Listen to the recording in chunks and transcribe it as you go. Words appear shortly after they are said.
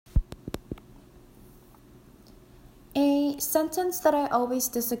sentence that I always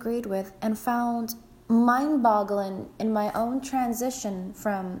disagreed with and found mind-boggling in my own transition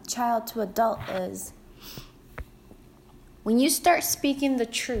from child to adult is, when you start speaking the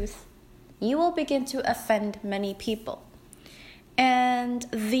truth, you will begin to offend many people. And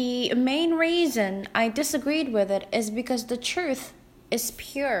the main reason I disagreed with it is because the truth is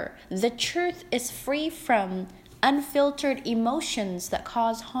pure. The truth is free from unfiltered emotions that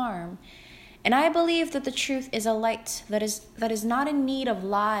cause harm. And I believe that the truth is a light that is not in need of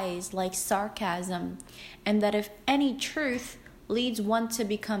lies like sarcasm, and that if any truth leads one to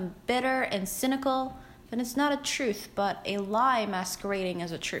become bitter and cynical, then it's not a truth but a lie masquerading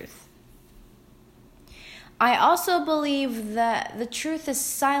as a truth. I also believe that the truth is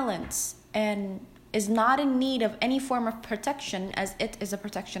silent and is not in need of any form of protection, as it is a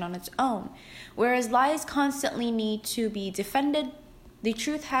protection on its own. Whereas lies constantly need to be defended, the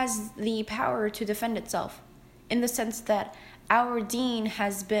truth has the power to defend itself, in the sense that our deen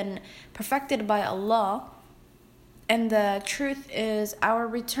has been perfected by Allah, and the truth is our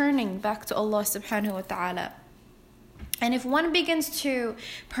returning back to Allah subhanahu wa ta'ala. And if one begins to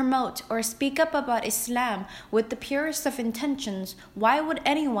promote or speak up about Islam with the purest of intentions, why would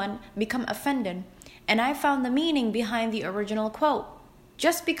anyone become offended? And I found the meaning behind the original quote.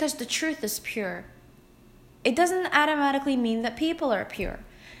 Just because the truth is pure, it doesn't automatically mean that people are pure.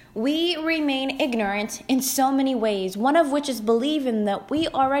 We remain ignorant in so many ways, one of which is believing that we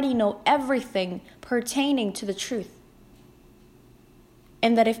already know everything pertaining to the truth.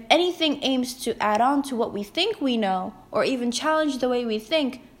 And that if anything aims to add on to what we think we know, or even challenge the way we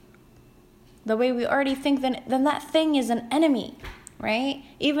think, the way we already think, then that thing is an enemy, right?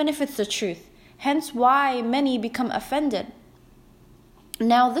 Even if it's the truth. Hence why many become offended.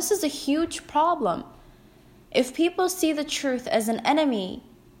 Now, this is a huge problem. If people see the truth as an enemy,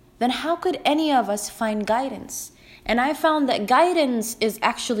 then how could any of us find guidance? And I found that guidance is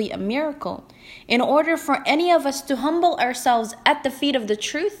actually a miracle. In order for any of us to humble ourselves at the feet of the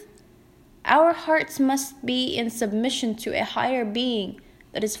truth, our hearts must be in submission to a higher being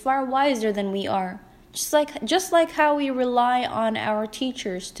that is far wiser than we are. Just like how we rely on our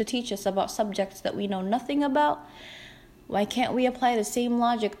teachers to teach us about subjects that we know nothing about, why can't we apply the same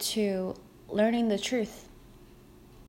logic to learning the truth?